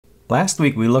Last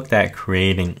week we looked at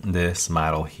creating this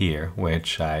model here,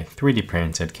 which I 3D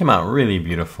printed. Came out really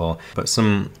beautiful, but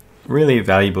some really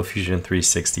valuable Fusion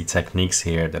 360 techniques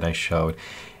here that I showed.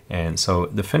 And so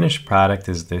the finished product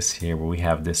is this here, where we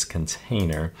have this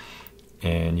container,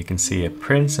 and you can see it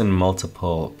prints in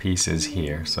multiple pieces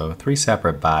here. So 3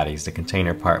 separate bodies, the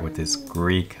container part with this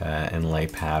Greek inlay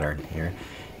pattern here.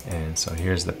 And so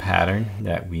here's the pattern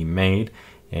that we made,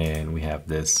 and we have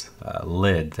this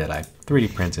lid that I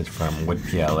 3D printed from wood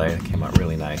PLA. It came out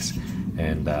really nice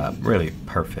and really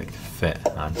perfect fit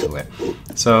onto it.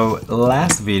 So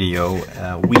last video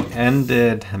we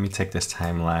ended, let me take this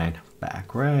timeline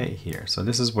back right here. So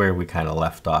this is where we kind of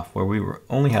left off, where we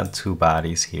only had 2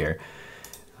 bodies here.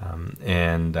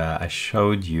 I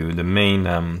showed you the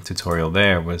main tutorial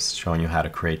there was showing you how to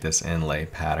create this inlay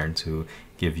pattern to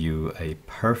give you a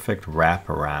perfect wrap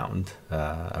around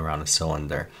a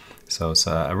cylinder. So it's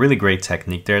a really great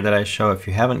technique there that I show. If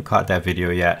you haven't caught that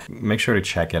video yet, make sure to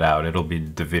check it out. It'll be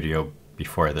the video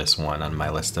before this one on my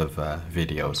list of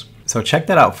videos. So check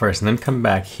that out first and then come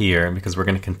back here because we're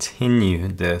going to continue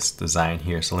this design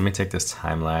here. So let me take this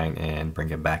timeline and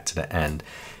bring it back to the end,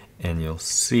 and you'll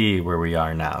see where we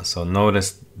are now. So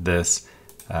notice this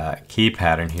key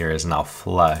pattern here is now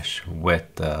flush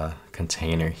with the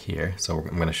container here. So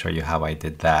I'm going to show you how I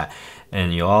did that.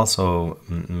 And you also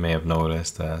may have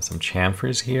noticed some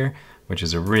chamfers here, which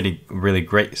is a really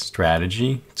great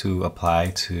strategy to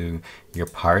apply to your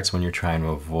parts when you're trying to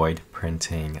avoid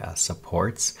printing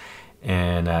supports.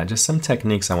 And just some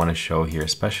techniques I want to show here,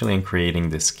 especially in creating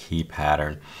this key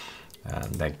pattern,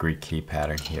 that Greek key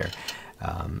pattern here.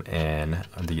 And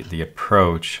the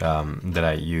approach that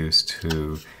I use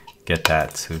to get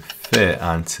that to fit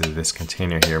onto this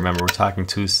container here. Remember, we're talking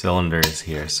 2 cylinders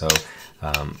here, so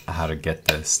how to get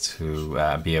this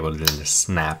to be able to then just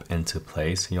snap into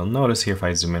place. You'll notice here if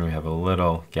I zoom in, we have a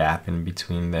little gap in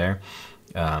between there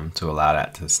to allow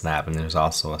that to snap, and there's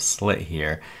also a slit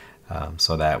here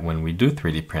so that when we do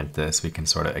 3D print this, we can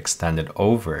sort of extend it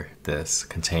over this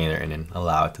container and then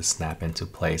allow it to snap into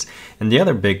place. And the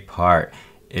other big part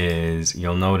is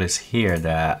you'll notice here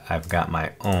that I've got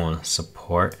my own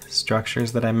support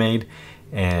structures that I made.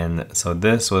 And so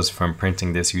this was from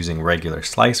printing this using regular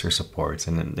slicer supports,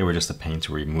 and they were just a pain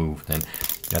to remove. And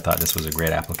I thought this was a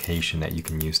great application that you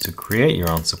can use to create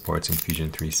your own supports in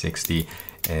Fusion 360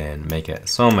 and make it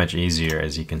so much easier,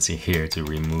 as you can see here, to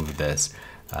remove this.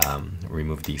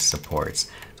 Remove these supports.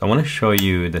 So I want to show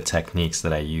you the techniques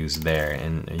that I use there,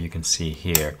 and you can see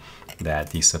here that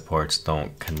these supports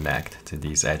don't connect to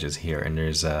these edges here, and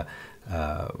there's a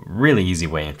really easy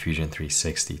way in Fusion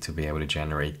 360 to be able to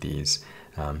generate these.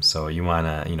 So you want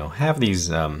to have these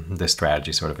this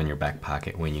strategy sort of in your back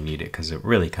pocket when you need it, because it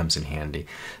really comes in handy.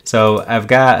 So I've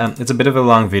got it's a bit of a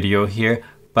long video here,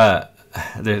 but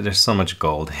there's so much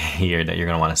gold here that you're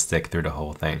going to want to stick through the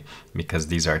whole thing, because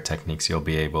these are techniques you'll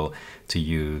be able to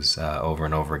use over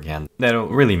and over again. That'll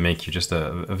really make you just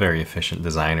a very efficient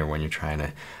designer when you're trying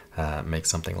to make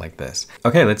something like this.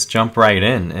 Okay, let's jump right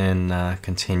in and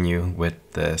continue with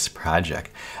this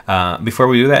project. Before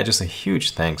we do that, just a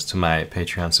huge thanks to my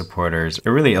Patreon supporters. It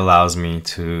really allows me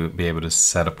to be able to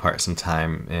set apart some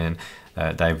time and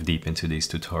dive deep into these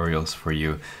tutorials for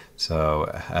you. So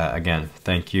again,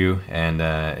 thank you. And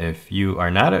if you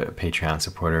are not a Patreon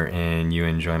supporter and you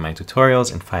enjoy my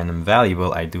tutorials and find them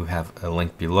valuable, I do have a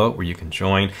link below where you can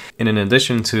join. And in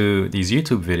addition to these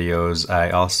YouTube videos, I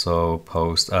also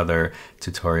post other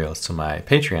tutorials to my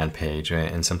Patreon page,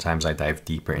 and sometimes I dive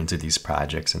deeper into these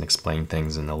projects and explain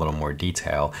things in a little more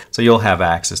detail. So you'll have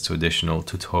access to additional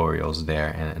tutorials there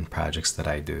and projects that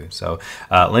I do. So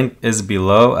link is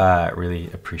below.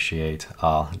 Really appreciate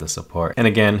all the support. And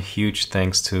again, huge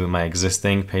thanks to my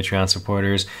existing Patreon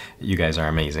supporters. You guys are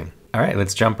amazing. All right,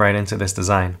 let's jump right into this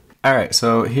design. All right,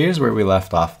 so here's where we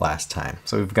left off last time.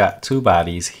 So we've got 2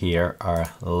 bodies here, our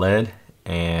lid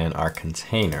and our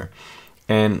container.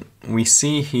 And we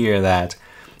see here that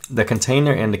the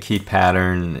container and the key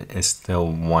pattern is still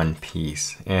one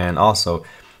piece. And also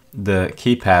the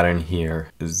key pattern here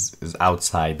is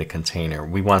outside the container.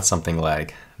 We want something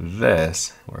like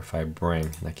this, or if I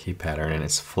bring the key pattern and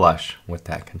it's flush with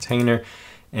that container,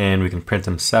 and we can print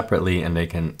them separately and it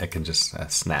can just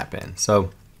snap in.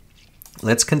 So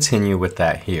let's continue with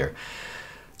that here.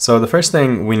 So the first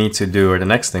thing we need to do, or the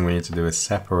next thing we need to do, is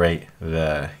separate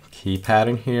the key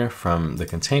pattern here from the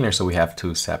container so we have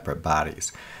 2 separate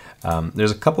bodies.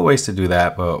 There's a couple ways to do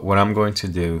that, but what I'm going to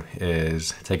do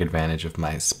is take advantage of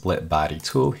my split body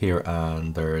tool here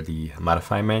under the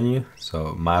modify menu.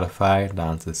 So modify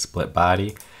down to split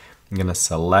body. I'm going to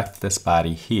select this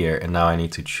body here, and now I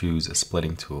need to choose a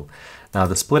splitting tool. Now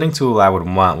the splitting tool I would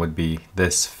want would be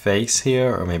this face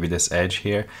here, or maybe this edge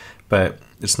here, but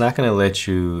it's not going to let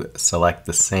you select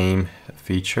the same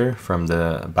feature from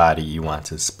the body you want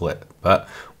to split. But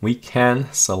we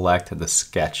can select the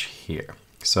sketch here.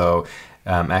 So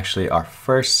actually our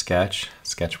first sketch,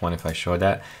 sketch 1, if I show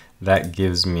that, that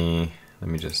gives me, let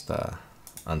me just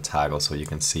untoggle so you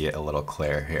can see it a little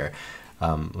clearer here.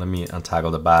 Let me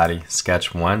untoggle the body.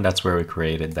 Sketch 1, that's where we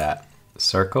created that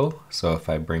circle. So if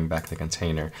I bring back the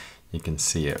container, you can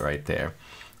see it right there.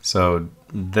 So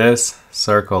this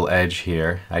circle edge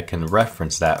here, I can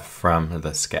reference that from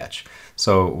the sketch.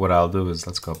 So what I'll do is,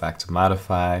 let's go back to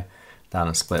modify, down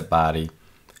to split body,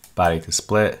 body to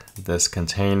split, this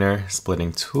container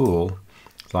splitting tool.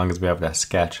 As long as we have that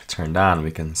sketch turned on, we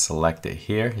can select it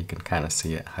here. You can kind of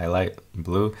see it highlight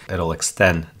blue. It'll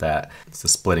extend that, it's the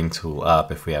splitting tool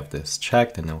up. If we have this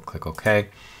checked, and then we'll click OK.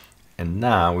 And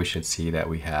now we should see that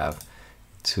we have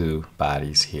two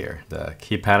bodies here, the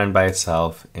key pattern by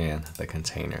itself and the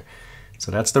container. So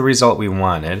that's the result we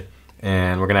wanted,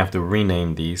 and we're gonna have to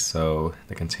rename these. So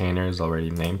the container is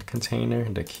already named container,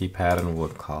 the key pattern, we'll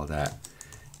call that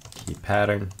key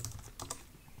pattern.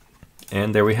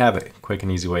 And there we have it, quick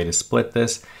and easy way to split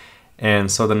this.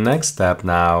 And so the next step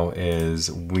now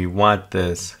is we want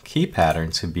this key pattern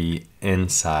to be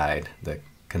inside the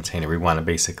container. We want to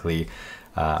basically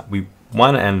we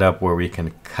want to end up where we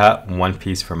can cut one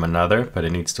piece from another, but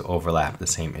it needs to overlap the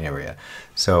same area.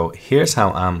 So here's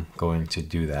how I'm going to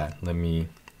do that. Let me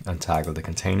untoggle the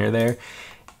container there.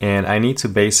 And I need to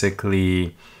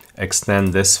basically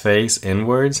extend this face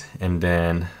inwards, and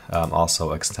then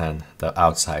also extend the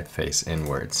outside face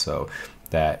inwards so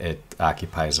that it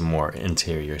occupies more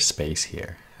interior space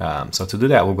here. So to do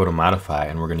that, we'll go to modify,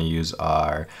 and we're going to use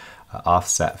our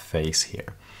offset face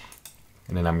here.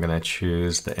 And then I'm going to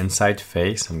choose the inside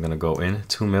face. I'm going to go in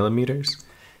 2 millimeters.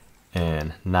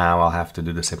 And now I'll have to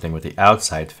do the same thing with the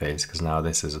outside face, because now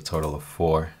this is a total of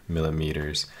 4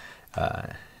 millimeters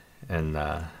in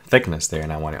thickness there,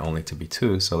 and I want it only to be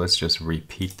 2. So let's just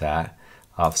repeat that.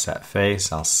 Offset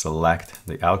face, I'll select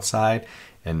the outside,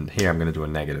 and here I'm going to do a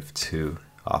 -2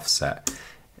 offset.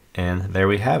 And there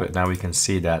we have it. Now we can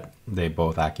see that they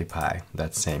both occupy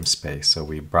that same space. So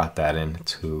we brought that in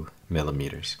 2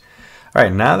 millimeters. All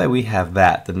right, now that we have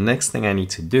that, the next thing I need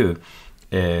to do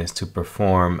is to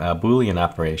perform a boolean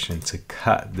operation to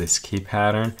cut this key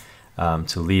pattern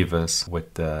to leave us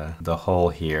with the hole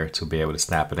here to be able to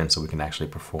snap it in, so we can actually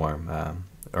perform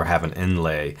or have an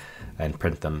inlay and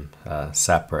print them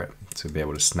separate to be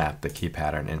able to snap the key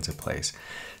pattern into place.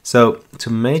 So to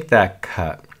make that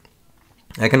cut,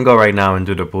 I can go right now and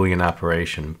do the boolean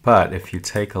operation, but if you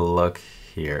take a look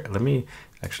here,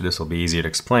 actually, this will be easier to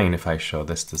explain if I show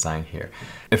this design here.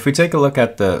 If we take a look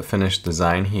at the finished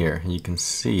design here, you can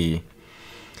see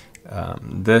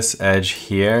this edge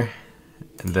here,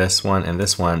 this one, and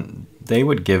this one, they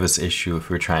would give us issue if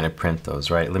we were trying to print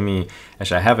those, right?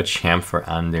 Actually, I have a chamfer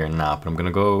on there now, but I'm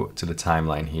going to go to the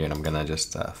timeline here, and I'm going to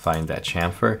just find that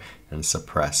chamfer and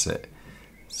suppress it.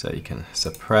 So you can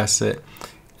suppress it,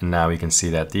 and now we can see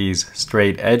that these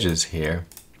straight edges here,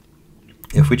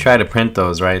 if we try to print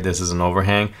those, right, this is an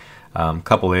overhang.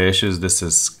 Couple of issues, this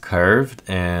is curved,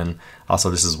 and also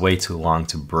this is way too long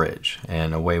to bridge.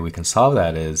 And a way we can solve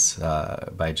that is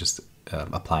by just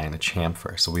applying a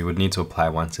chamfer. So we would need to apply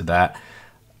one to that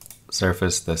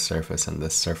surface, this surface, and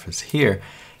this surface here,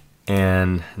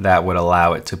 and that would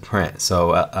allow it to print.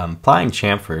 So applying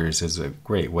chamfers is a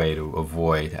great way to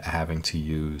avoid having to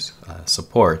use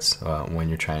supports when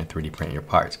you're trying to 3D print your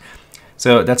parts.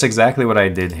 So that's exactly what I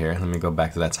did here. Let me go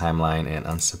back to that timeline and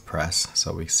unsuppress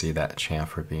so we see that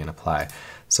chamfer being applied.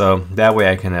 So that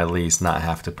way I can at least not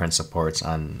have to print supports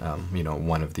on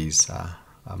one of these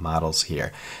models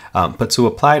here. But to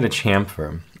apply the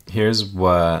chamfer, here's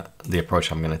what the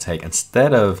approach I'm going to take.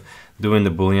 Instead of doing the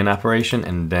boolean operation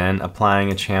and then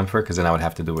applying a chamfer, because then I would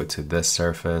have to do it to this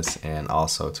surface and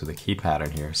also to the key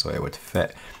pattern here so it would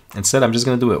fit. Instead, I'm just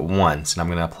going to do it once, and I'm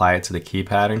going to apply it to the key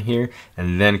pattern here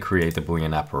and then create the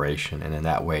boolean operation. And in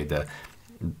that way,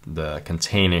 the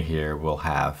container here will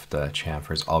have the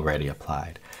chamfers already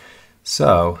applied.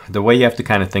 So the way you have to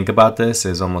kind of think about this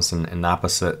is almost in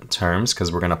opposite terms,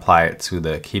 because we're going to apply it to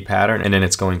the key pattern, and then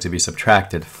it's going to be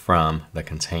subtracted from the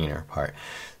container part.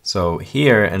 So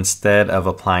here, instead of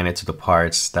applying it to the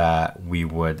parts that we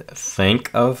would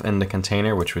think of in the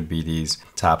container, which would be these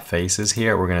top faces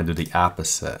here, we're going to do the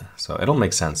opposite. So it'll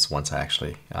make sense once I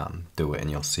actually do it, and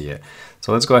you'll see it.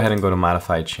 So let's go ahead and go to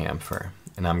Modify Chamfer,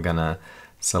 and I'm going to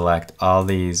select all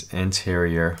these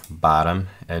interior bottom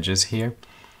edges here.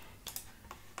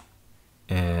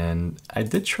 And I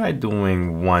did try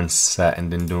doing one set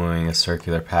and then doing a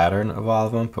circular pattern of all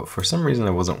of them, but for some reason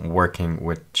it wasn't working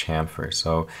with chamfer.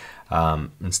 So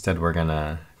instead we're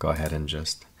gonna go ahead and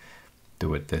just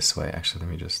do it this way. Actually,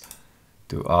 let me just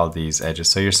do all these edges.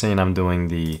 So you're seeing I'm doing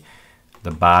the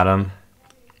bottom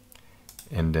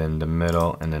and then the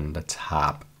middle and then the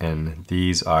top. And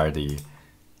these are the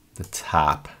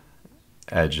top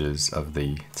edges of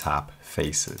the top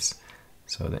faces.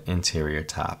 So the interior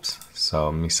tops. So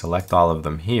let me select all of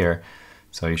them here.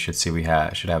 So you should see we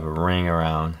should have a ring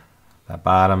around the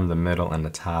bottom, the middle, and the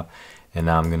top. And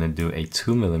now I'm going to do a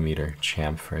 2mm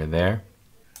chamfer there.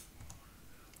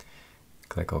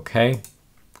 Click OK.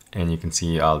 And you can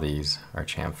see all these are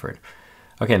chamfered.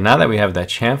 Okay, now that we have that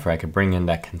chamfer, I could bring in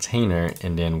that container,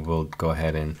 and then we'll go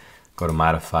ahead and go to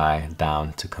Modify,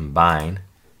 down to Combine.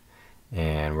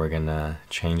 And we're going to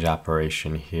change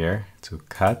operation here to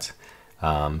Cut.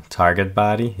 Target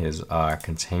body is our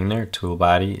container, tool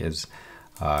body is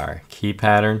our key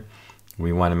pattern.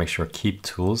 We want to make sure Keep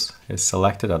Tools is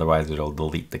selected, otherwise it'll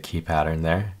delete the key pattern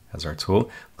there as our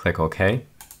tool. Click OK.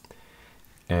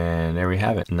 And there we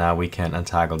have it. Now we can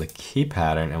untoggle the key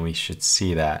pattern and we should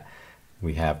see that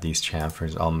we have these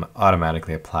chamfers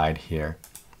automatically applied here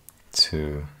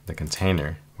to the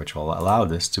container, which will allow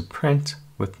this to print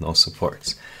with no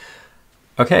supports.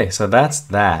 Okay, so that's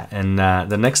that. And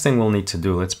the next thing we'll need to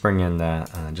do, let's bring in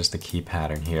just the key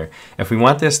pattern here. If we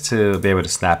want this to be able to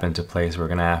snap into place, we're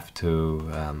gonna have to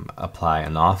apply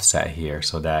an offset here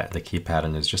so that the key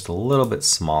pattern is just a little bit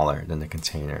smaller than the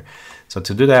container. So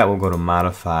to do that, we'll go to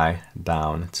Modify,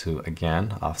 down to,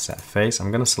 again, Offset Face. I'm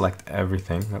gonna select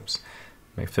everything. Oops.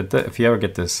 If you ever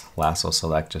get this lasso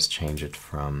select, just change it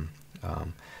from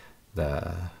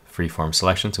the freeform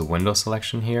selection to window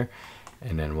selection here.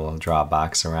 And then we'll draw a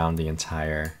box around the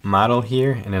entire model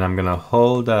here. And then I'm gonna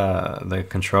hold the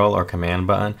Control or Command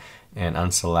button and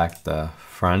unselect the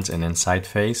front and inside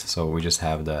face. So we just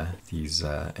have these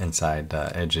inside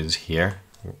edges here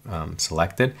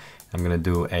selected. I'm gonna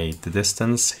do the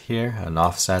distance here, an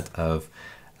offset of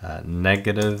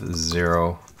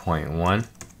 -0.1.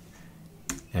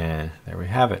 And there we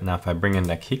have it. Now if I bring in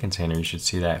that key container, you should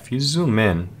see that if you zoom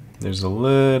in, there's a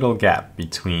little gap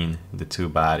between the two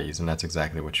bodies, and that's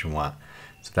exactly what you want.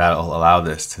 So that'll allow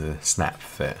this to snap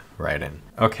fit right in.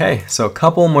 Okay, so a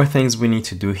couple more things we need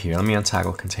to do here. Let me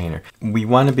untoggle container. We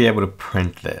want to be able to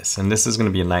print this, and this is going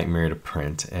to be a nightmare to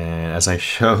print. And as I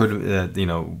showed, you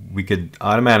know, we could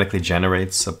automatically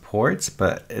generate supports,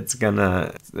 but it's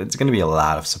gonna be a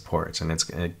lot of supports, and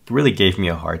it really gave me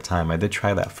a hard time. I did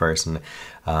try that first, and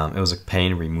it was a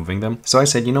pain removing them. So I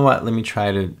said, you know what, let me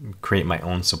try to create my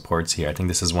own supports here. I think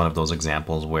this is one of those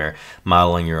examples where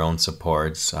modeling your own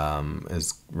supports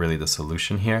is really the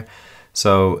solution here.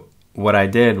 So what I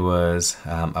did was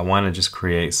I want to just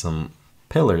create some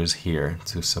pillars here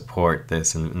to support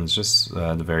this in just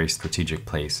the very strategic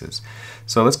places.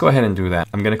 So let's go ahead and do that.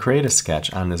 I'm going to create a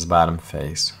sketch on this bottom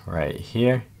face right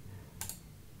here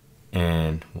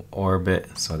and we'll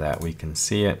orbit so that we can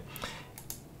see it.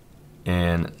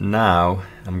 And now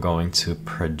I'm going to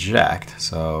project.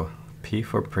 So P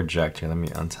for project here. Let me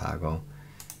untoggle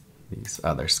these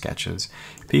other sketches.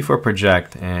 P for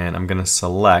project, and I'm going to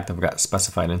select. I've got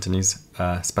specified entities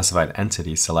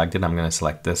selected. I'm going to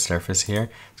select this surface here.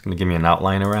 It's going to give me an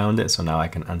outline around it. So now I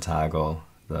can untoggle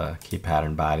the key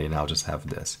pattern body, and I'll just have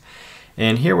this.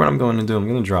 And here, what I'm going to do, I'm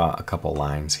going to draw a couple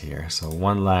lines here. So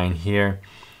one line here.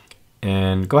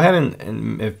 And go ahead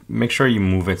and make sure you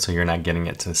move it so you're not getting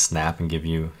it to snap and give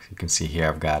you can see here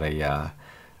I've got a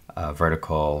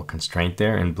vertical constraint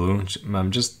there in blue.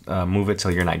 Just move it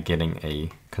till you're not getting a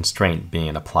constraint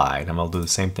being applied. I'm going to do the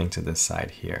same thing to this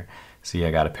side here. See, I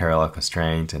got a parallel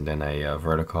constraint and then a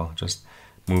vertical. Just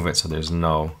move it so there's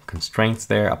no constraints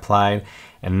there applied.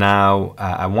 And now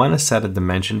I want to set a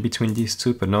dimension between these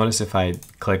two, but notice if I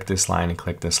click this line and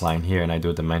click this line here and I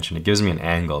do a dimension, it gives me an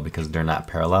angle because they're not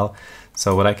parallel.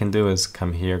 So what I can do is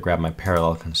come here, grab my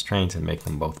parallel constraint and make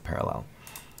them both parallel.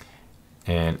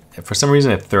 And for some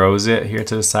reason it throws it here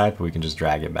to the side, but we can just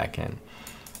drag it back in.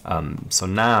 So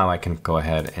now I can go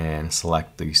ahead and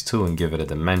select these two and give it a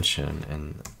dimension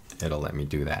and it'll let me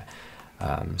do that.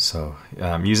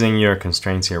 Using your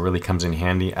constraints here really comes in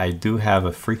handy. I do have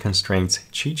a free constraints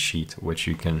cheat sheet, which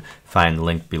you can find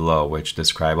linked below, which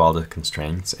describe all the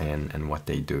constraints and what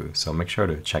they do. So make sure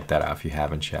to check that out if you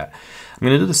haven't yet. I'm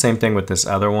going to do the same thing with this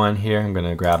other one here. I'm going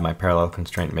to grab my parallel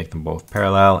constraint, make them both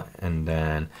parallel, and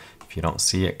then if you don't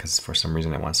see it, because for some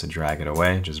reason it wants to drag it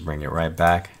away, just bring it right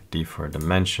back, D for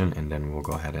dimension, and then we'll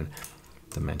go ahead and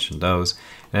dimension those.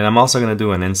 And I'm also going to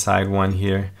do an inside one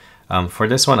here. For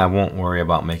this one, I won't worry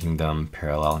about making them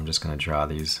parallel. I'm just going to draw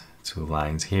these two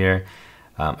lines here.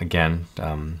 Again,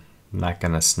 I'm not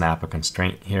going to snap a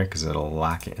constraint here because it'll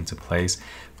lock it into place.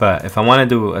 But if I want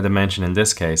to do a dimension in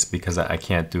this case, because I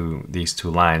can't do these two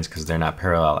lines because they're not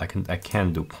parallel, I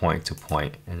can do point to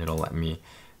point, and it'll let me,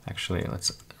 actually,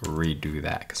 let's redo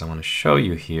that because I want to show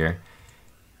you here.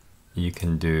 You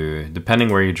can do, depending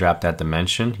where you drop that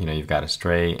dimension, you know, you've got a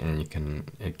straight and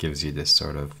it gives you this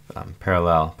sort of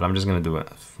parallel, but I'm just going to do it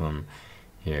from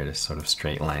here, this sort of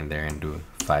straight line there, and do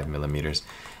 5 millimeters.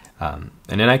 And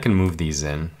then I can move these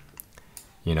in,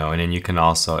 you know, and then you can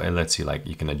also, it lets you, like,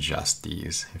 you can adjust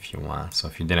these if you want. So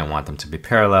if you didn't want them to be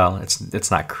parallel,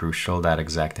 it's not crucial, that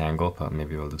exact angle, but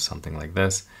maybe we'll do something like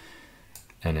this.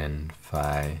 And then if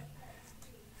I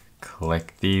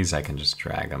click these, I can just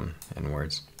drag them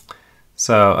inwards.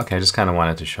 So, okay, I just kind of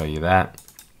wanted to show you that.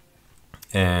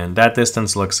 And that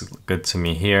distance looks good to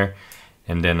me here.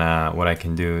 And then what I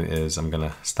can do is I'm going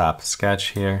to stop sketch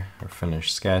here, or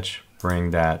finish sketch,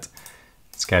 bring that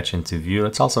sketch into view.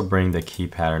 Let's also bring the key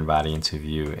pattern body into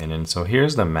view. And then, so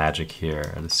here's the magic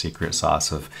here, or the secret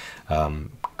sauce of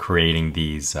creating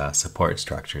these support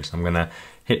structures. I'm going to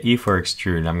hit E for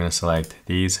extrude. I'm going to select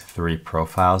these 3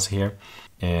 profiles here.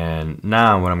 And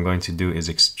now what I'm going to do is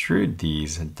extrude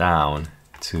these down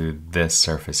to this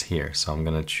surface here. So I'm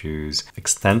going to choose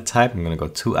extend type. I'm going to go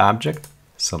to object,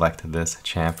 select this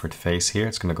chamfered face here.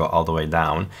 It's going to go all the way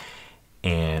down.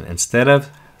 And instead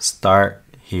of start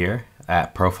here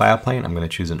at profile plane, I'm going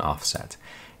to choose an offset.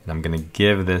 And I'm going to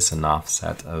give this an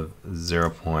offset of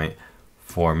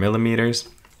 0.4 millimeters.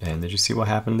 And did you see what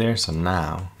happened there? So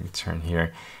now, let me turn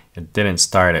here. It didn't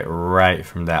start it right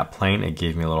from that plane. It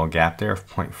gave me a little gap there of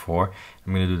 0.4.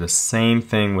 I'm going to do the same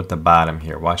thing with the bottom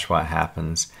here. Watch what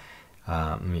happens.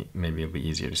 Maybe it'll be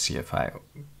easier to see if I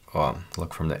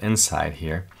look from the inside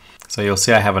here. So you'll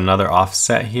see I have another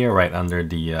offset here right under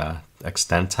the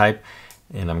extend type.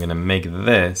 And I'm going to make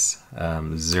this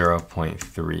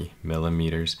 0.3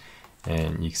 millimeters.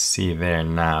 And you see there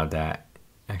now that,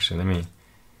 actually,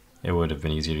 it would have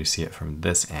been easier to see it from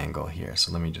this angle here.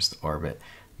 So let me just orbit.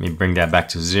 Let me bring that back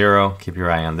to 0. Keep your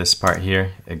eye on this part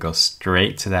here. It goes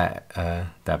straight to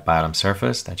that bottom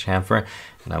surface, that chamfer,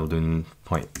 and I will do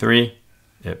 0.3.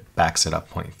 It backs it up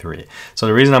 0.3. So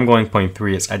the reason I'm going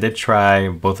 0.3 is I did try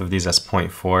both of these as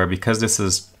 0.4 because this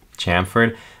is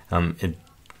chamfered. It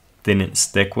didn't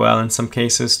stick well in some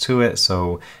cases to it,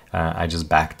 so I just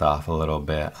backed off a little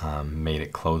bit, made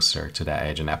it closer to that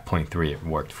edge, and at 0.3 it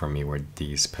worked for me where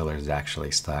these pillars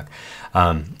actually stuck.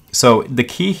 So the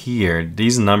key here,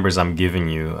 these numbers I'm giving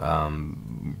you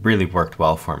really worked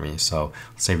well for me, so I'll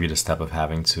save you the step of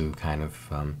having to kind of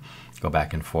go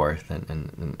back and forth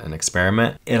and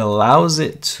experiment. It allows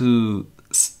it to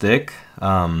stick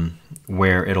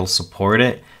where it'll support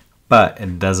it, but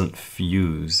it doesn't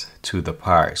fuse to the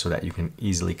part so that you can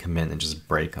easily come in and just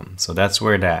break them. So that's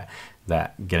where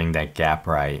that getting that gap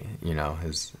right, you know,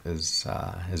 is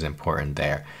important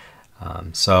there.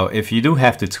 So if you do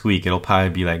have to tweak, it'll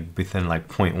probably be like within like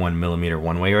 0.1 millimeter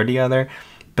one way or the other.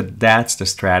 But that's the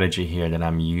strategy here that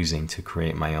I'm using to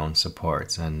create my own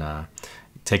supports, and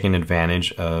taking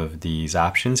advantage of these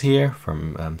options here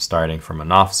from starting from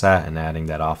an offset and adding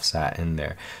that offset in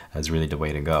there is really the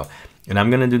way to go. And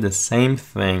I'm going to do the same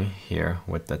thing here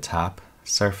with the top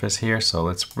surface here. So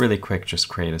let's really quick just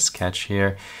create a sketch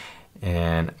here.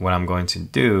 And what I'm going to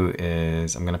do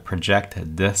is I'm going to project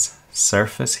this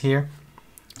surface here.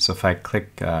 So if I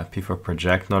click P for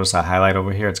project, notice I highlight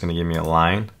over here, it's going to give me a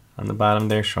line on the bottom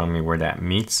there showing me where that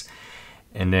meets.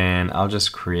 And then I'll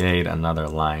just create another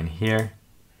line here.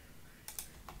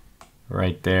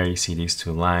 Right there, you see these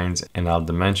two lines, and I'll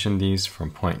dimension these from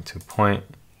point to point.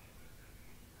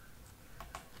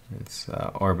 It's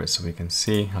orbit so we can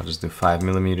see. I'll just do 5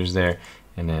 millimeters there,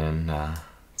 and then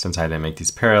since I didn't make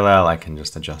these parallel, I can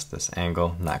just adjust this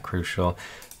angle, not crucial.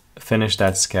 Finish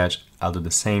that sketch. I'll do the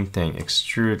same thing,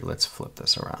 extrude. Let's flip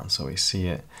this around so we see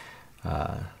it.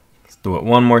 Let's do it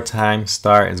one more time.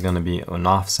 Start is going to be an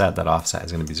offset. That offset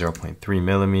is going to be 0.3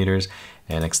 millimeters,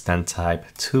 and extend type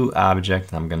to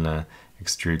object. I'm going to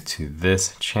extrude to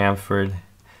this chamfered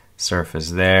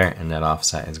surface there, and that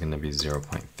offset is going to be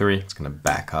 0.3. It's going to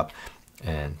back up,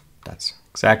 and that's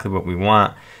exactly what we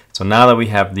want. So now that we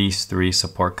have these 3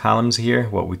 support columns here,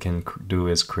 what we can do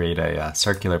is create a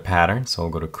circular pattern. So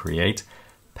we'll go to create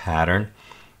pattern,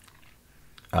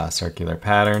 circular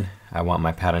pattern. I want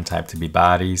my pattern type to be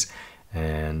bodies,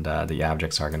 and the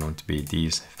objects are going to be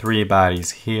these 3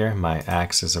 bodies here. My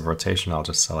axis of rotation, I'll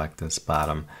just select this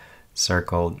bottom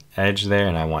circled edge there,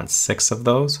 and I want 6 of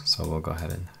those. So we'll go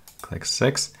ahead and click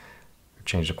 6,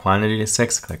 change the quantity to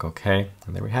 6, click OK,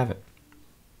 and there we have it.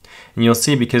 And you'll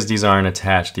see because these aren't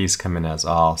attached, these come in as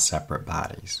all separate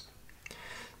bodies.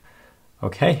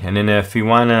 Okay, and then if you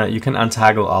wanna, you can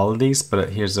untoggle all of these,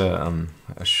 but here's a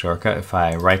shortcut. If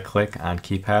I right click on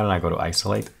keypad and I go to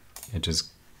isolate, it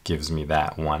just gives me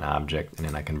that one object, and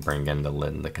then I can bring in the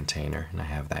lid and the container, and I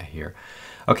have that here.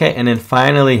 Okay, and then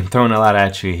finally, I'm throwing a lot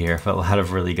at you here, but a lot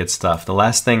of really good stuff. The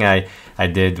last thing I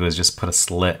did was just put a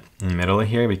slit in the middle of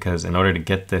here, because in order to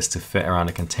get this to fit around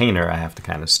the container, I have to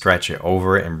kind of stretch it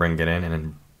over it and bring it in, and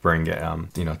then bring it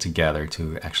you know, together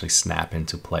to actually snap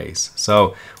into place.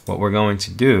 So what we're going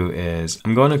to do is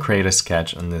I'm going to create a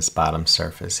sketch on this bottom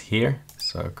surface here.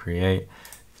 So create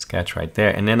sketch right there,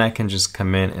 and then I can just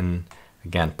come in and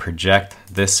again project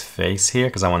this face here,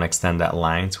 because I want to extend that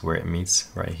line to where it meets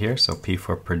right here. So P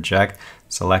for project,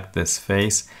 select this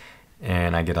face,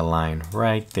 and I get a line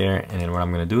right there. And then what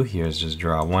I'm going to do here is just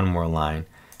draw one more line,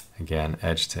 again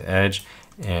edge to edge,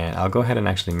 and I'll go ahead and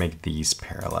actually make these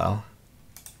parallel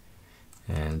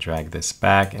and drag this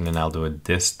back, and then I'll do a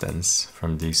distance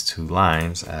from these two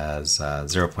lines as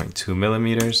 0.2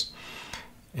 millimeters.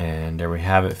 And there we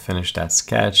have it, finished that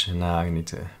sketch. And now I need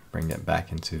to bring it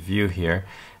back into view here.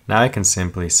 Now I can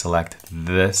simply select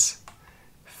this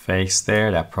face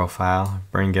there, that profile,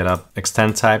 bring it up,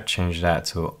 extend type, change that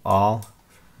to all,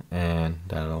 and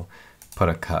that'll put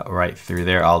a cut right through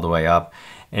there all the way up.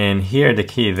 And here the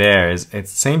key there is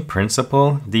it's the same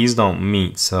principle. These don't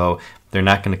meet, so they're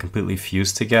not going to completely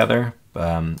fuse together.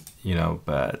 You know,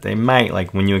 but they might,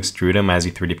 like when you extrude them as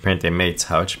you 3D print, they may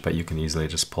touch, but you can easily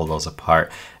just pull those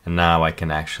apart. And now I can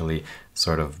actually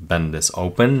sort of bend this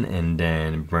open and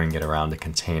then bring it around the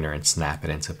container and snap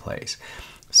it into place.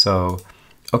 So,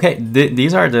 okay,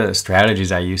 these are the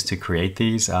strategies I used to create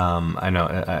these. I know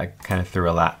I kind of threw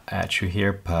a lot at you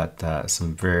here, but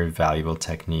some very valuable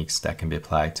techniques that can be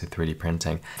applied to 3D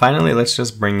printing. Finally, let's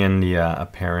just bring in the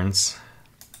appearance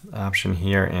option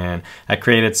here, and I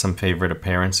created some favorite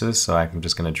appearances. So I'm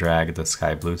just going to drag the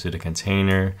sky blue to the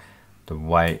container, the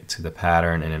white to the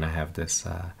pattern, and then I have this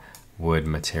wood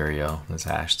material, this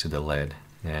ash to the lid.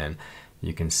 And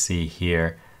you can see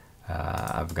here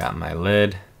I've got my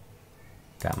lid,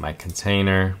 got my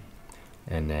container,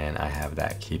 and then I have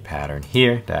that key pattern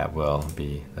here that will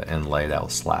be the inlay that will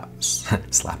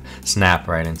snap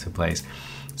right into place.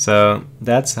 So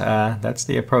that's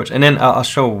the approach. And then I'll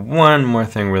show one more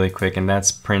thing really quick, and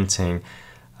that's printing.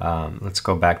 Let's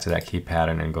go back to that key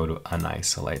pattern and go to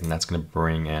unisolate, and that's going to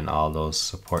bring in all those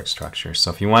support structures. So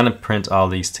if you want to print all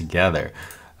these together,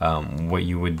 what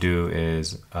you would do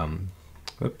is come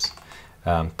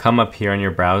up here in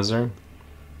your browser.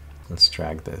 Let's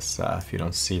drag this. If you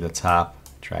don't see the top,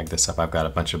 drag this up. I've got a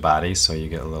bunch of bodies, so you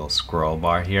get a little scroll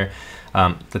bar here.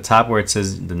 The top where it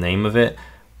says the name of it,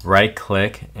 right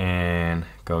click and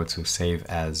go to save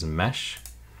as mesh.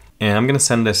 And I'm going to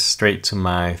send this straight to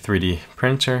my 3D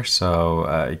printer.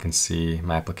 So you can see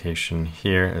my application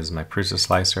here is my prusa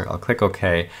slicer. I'll click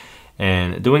OK.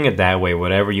 And doing it that way,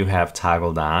 whatever you have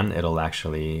toggled on, it'll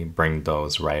actually bring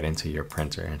those right into your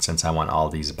printer. And since I want all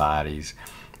these bodies,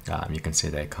 you can see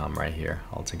they come right here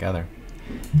all together.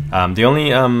 The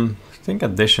only I think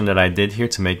addition that I did here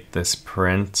to make this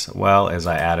print well is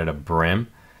I added a brim.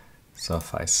 So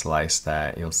if I slice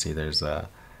that, you'll see there's a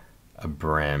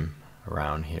brim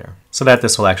around here, so that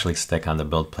this will actually stick on the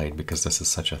build plate, because this is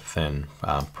such a thin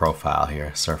profile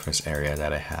here, surface area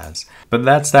that it has. But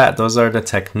that's that. Those are the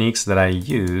techniques that I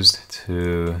used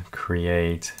to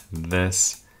create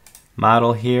this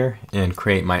model here and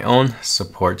create my own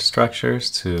support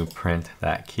structures to print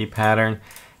that key pattern,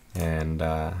 and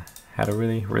had a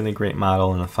really great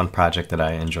model and a fun project that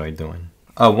I enjoyed doing.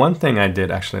 One thing I did,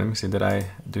 actually, let me see, did I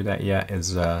do that yet,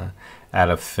 is add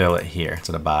a fillet here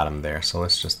to the bottom there. So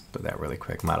let's just do that really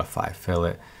quick. Modify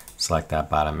fillet, select that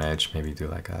bottom edge, maybe do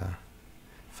like a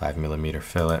 5mm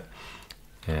fillet,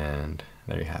 and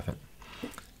there you have it.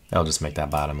 That'll just make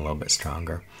that bottom a little bit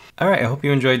stronger. Alright, I hope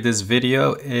you enjoyed this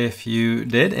video. If you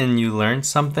did and you learned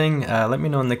something, let me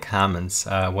know in the comments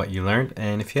what you learned.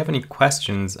 And if you have any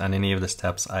questions on any of the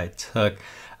steps I took,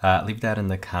 leave that in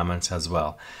the comments as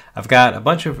well. I've got a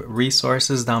bunch of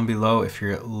resources down below if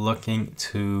you're looking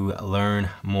to learn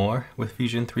more with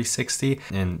Fusion 360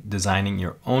 and designing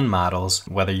your own models,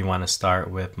 whether you want to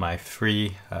start with my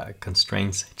free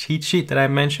constraints cheat sheet that I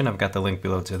mentioned. I've got the link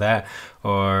below to that,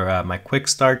 or my quick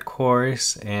start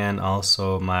course, and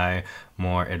also my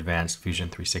more advanced Fusion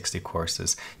 360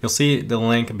 courses. You'll see the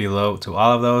link below to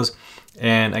all of those.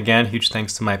 And again, huge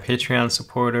thanks to my Patreon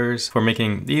supporters for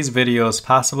making these videos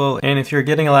possible. And if you're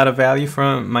getting a lot of value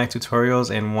from my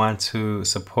tutorials and want to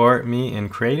support me in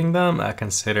creating them,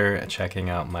 consider checking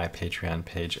out my Patreon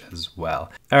page as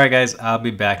well. All right, guys, I'll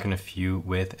be back in a few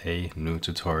with a new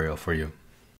tutorial for you.